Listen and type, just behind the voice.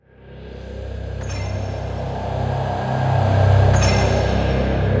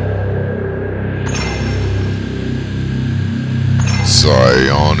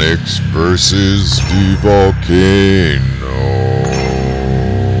Psionics versus the Volcano.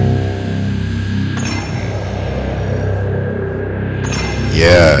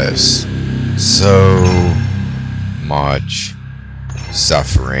 Yes, so much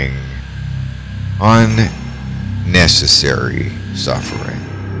suffering. Unnecessary suffering.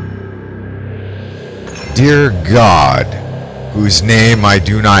 Dear God, whose name I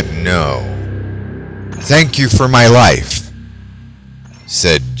do not know, thank you for my life,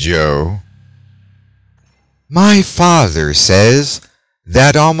 said Joe. My father says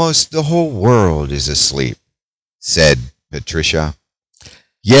that almost the whole world is asleep, said Patricia.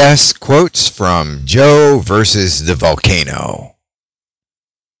 Yes, quotes from Joe versus the Volcano.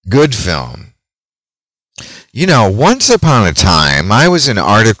 Good film. You know, once upon a time, I was an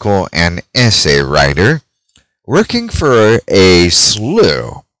article and essay writer working for a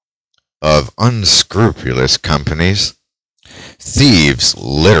slew of unscrupulous companies, thieves,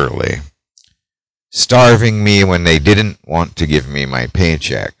 literally, starving me when they didn't want to give me my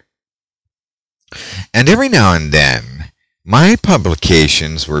paycheck. And every now and then, my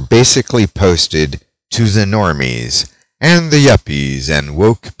publications were basically posted to the normies and the yuppies and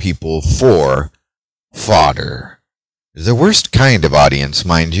woke people for fodder. The worst kind of audience,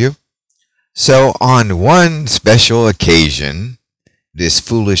 mind you. So on one special occasion, this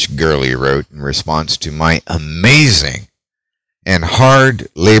foolish girlie wrote in response to my amazing and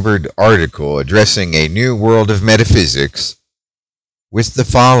hard-labored article addressing a new world of metaphysics with the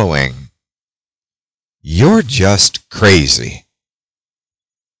following: You're just crazy.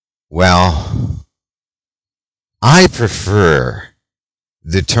 Well, I prefer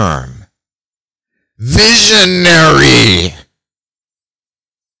the term visionary.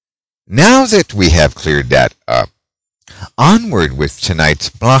 Now that we have cleared that up, onward with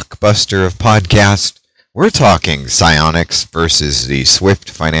tonight's blockbuster of podcast. We're talking psionics versus the Swift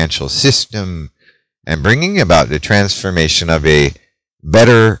financial system and bringing about the transformation of a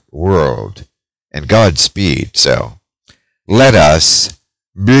better world and Godspeed. So let us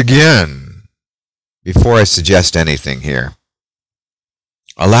begin. Before I suggest anything here,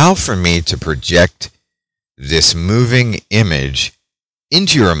 allow for me to project this moving image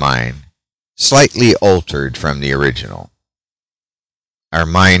into your mind, slightly altered from the original. Our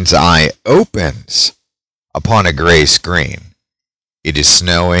mind's eye opens upon a gray screen. It is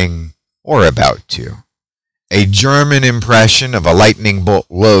snowing or about to. A German impression of a lightning bolt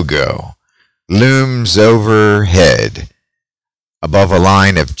logo looms overhead above a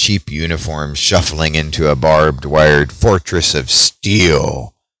line of cheap uniforms shuffling into a barbed-wired fortress of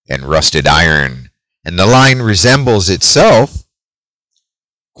steel and rusted iron, and the line resembles itself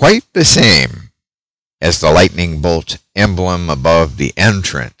quite the same as the lightning bolt emblem above the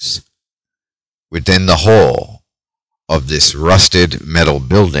entrance. Within the whole of this rusted metal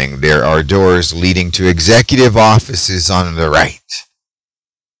building, there are doors leading to executive offices on the right,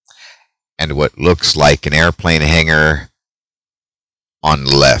 and what looks like an airplane hangar on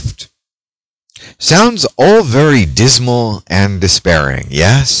the left. Sounds all very dismal and despairing,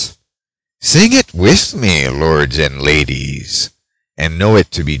 yes? Sing it with me, lords and ladies, and know it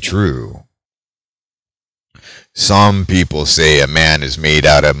to be true. Some people say a man is made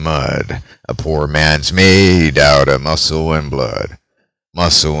out of mud. A poor man's made out of muscle and blood.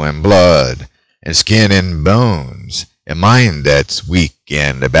 Muscle and blood, and skin and bones. A mind that's weak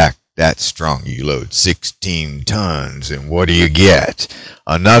and a back that's strong. You load 16 tons, and what do you get?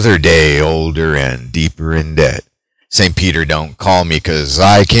 Another day older and deeper in debt. St. Peter, don't call me 'cause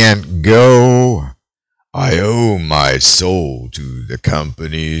I can't go. I owe my soul to the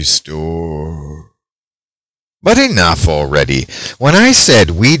company store. But enough already. When I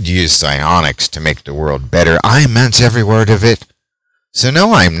said we'd use psionics to make the world better, I meant every word of it. So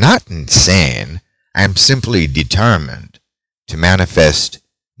no, I'm not insane. I'm simply determined to manifest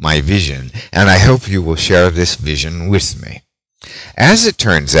my vision, and I hope you will share this vision with me. As it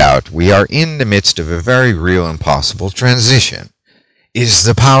turns out, we are in the midst of a very real and possible transition. Is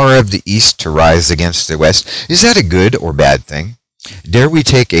the power of the East to rise against the West? Is that a good or bad thing? Dare we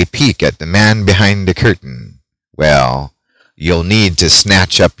take a peek at the man behind the curtain? Well, you'll need to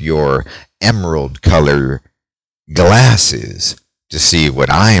snatch up your emerald color glasses to see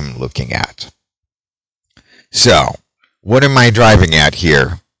what I'm looking at. So, what am I driving at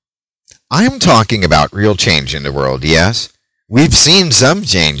here? I'm talking about real change in the world, yes? We've seen some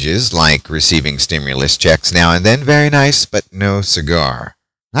changes, like receiving stimulus checks now and then. Very nice, but no cigar.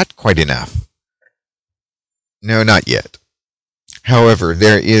 Not quite enough. No, not yet. However,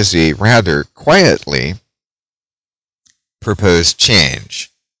 there is a rather quietly proposed change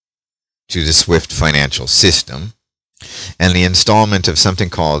to the Swift financial system and the installment of something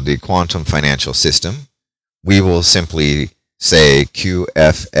called the quantum financial system. We will simply say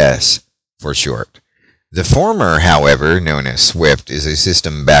QFS for short. The former, however, known as SWIFT, is a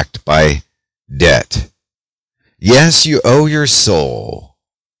system backed by debt. Yes, you owe your soul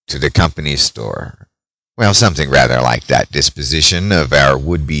to the company store. Well, something rather like that disposition of our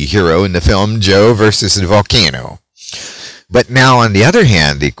would-be hero in the film Joe versus the Volcano. But now, on the other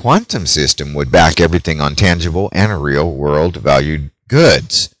hand, the quantum system would back everything on tangible and real-world valued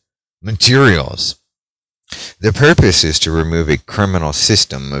goods, materials. The purpose is to remove a criminal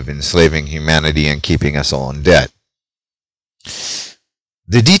system of enslaving humanity and keeping us all in debt,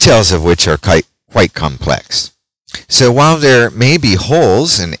 the details of which are quite complex. So while there may be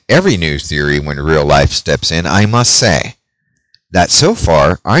holes in every new theory when real life steps in, I must say that so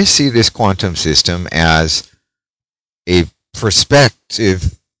far I see this quantum system as a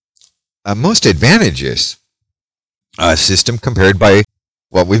prospective, most advantageous system compared by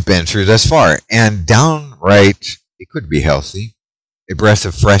what we've been through thus far. And downright, it could be healthy. A breath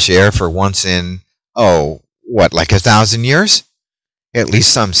of fresh air for once in, like 1,000 years? At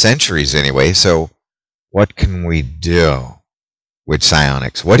least some centuries anyway. So what can we do with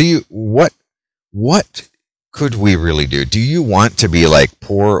psionics? What could we really do? Do you want to be like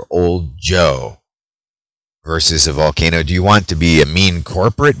poor old Joe versus a volcano? Do you want to be a mean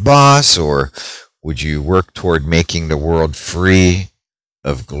corporate boss, or would you work toward making the world free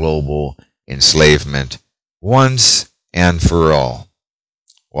of global enslavement once and for all?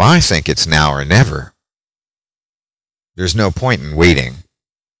 Well, I think it's now or never. There's no point in waiting.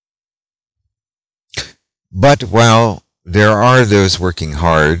 But while there are those working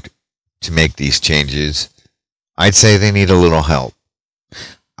hard to make these changes, I'd say they need a little help.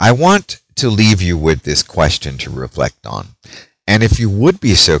 I want to leave you with this question to reflect on. And if you would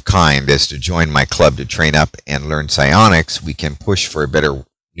be so kind as to join my club to train up and learn psionics, we can push for a better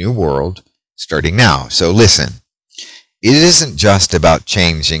new world starting now. So listen, it isn't just about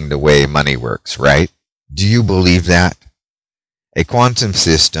changing the way money works, right? Do you believe that? A quantum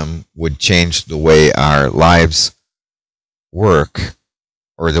system would change the way our lives work,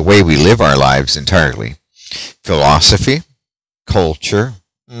 or the way we live our lives entirely. Philosophy, culture,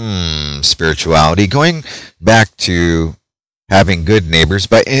 spirituality, going back to having good neighbors,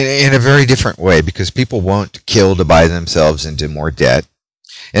 but in a very different way, because people won't kill to buy themselves into more debt,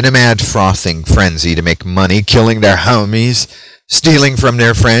 in a mad frothing frenzy to make money, killing their homies, stealing from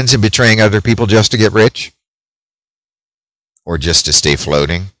their friends, and betraying other people just to get rich, or just to stay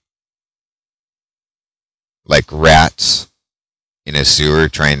floating, like rats in a sewer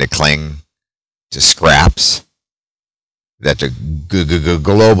trying to cling to scraps that the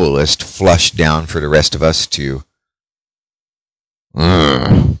globalist flushed down for the rest of us to.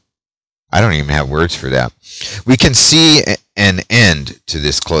 I don't even have words for that. We can see an end to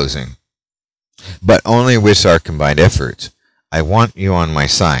this closing, but only with our combined efforts. I want you on my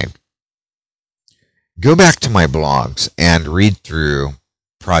side. Go back to my blogs and read through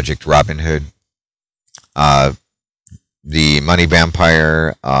Project Robin Hood, the Money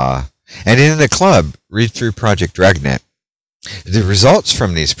Vampire, and in the club, read through Project Dragnet. The results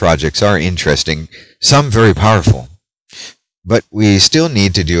from these projects are interesting, some very powerful, but we still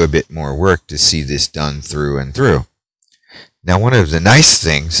need to do a bit more work to see this done through and through. Now, one of the nice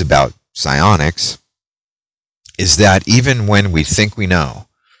things about psionics is that even when we think we know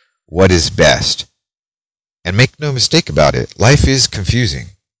what is best, and make no mistake about it, life is confusing.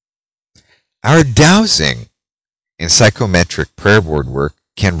 Our dowsing in psychometric prayer board work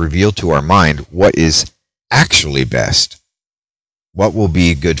can reveal to our mind what is actually best, what will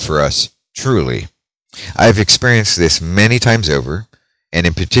be good for us truly. I've experienced this many times over, and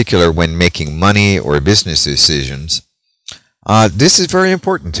in particular when making money or business decisions. This is very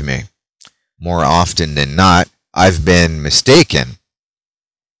important to me. More often than not, I've been mistaken,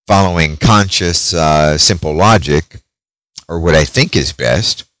 following conscious, simple logic, or what I think is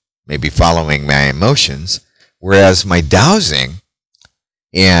best, maybe following my emotions, whereas my dowsing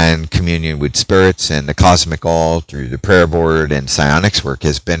and communion with spirits and the cosmic all through the prayer board and psionics work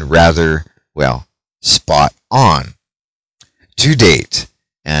has been rather, spot on to date.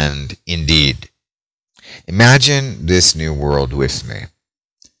 And indeed, imagine this new world with me.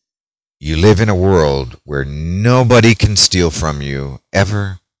 You live in a world where nobody can steal from you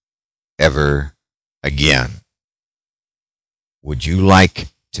ever again. Would you like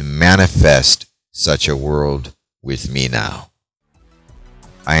to manifest such a world with me now?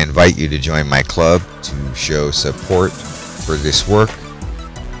 I invite you to join my club to show support for this work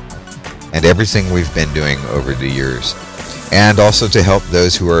and everything we've been doing over the years, and also to help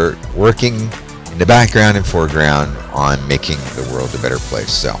those who are working in the background and foreground on making the world a better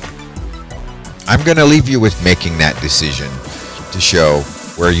place. So I'm going to leave you with making that decision to show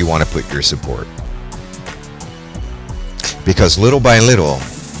where you want to put your support. Because little by little,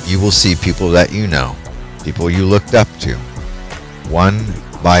 you will see people that you know, people you looked up to, one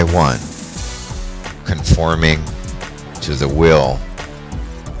by one, conforming to the will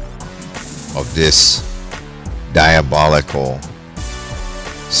of this diabolical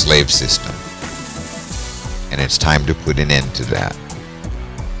slave system. And it's time to put an end to that.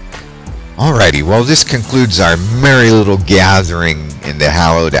 Alrighty, well, this concludes our merry little gathering in the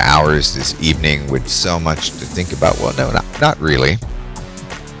hallowed hours this evening with so much to think about. Well, no, not really.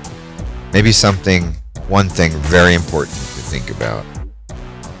 Maybe one thing very important to think about.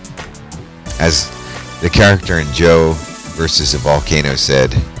 As the character in Joe versus a Volcano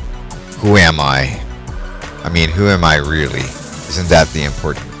said, who am I? I mean, who am I really? Isn't that the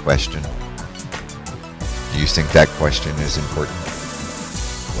important question? Do you think that question is important?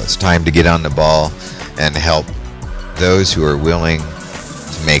 Well, it's time to get on the ball and help those who are willing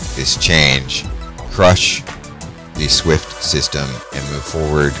to make this change, crush the SWIFT system, and move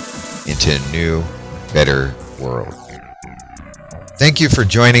forward into a new, better world. Thank you for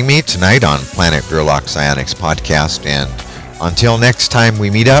joining me tonight on Planet Verloc Psionics Podcast, and until next time we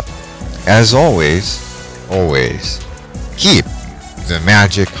meet up, as always, keep the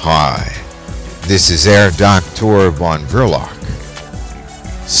magic high. This is Herr Dr. von Verloc,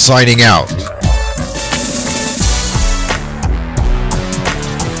 signing out.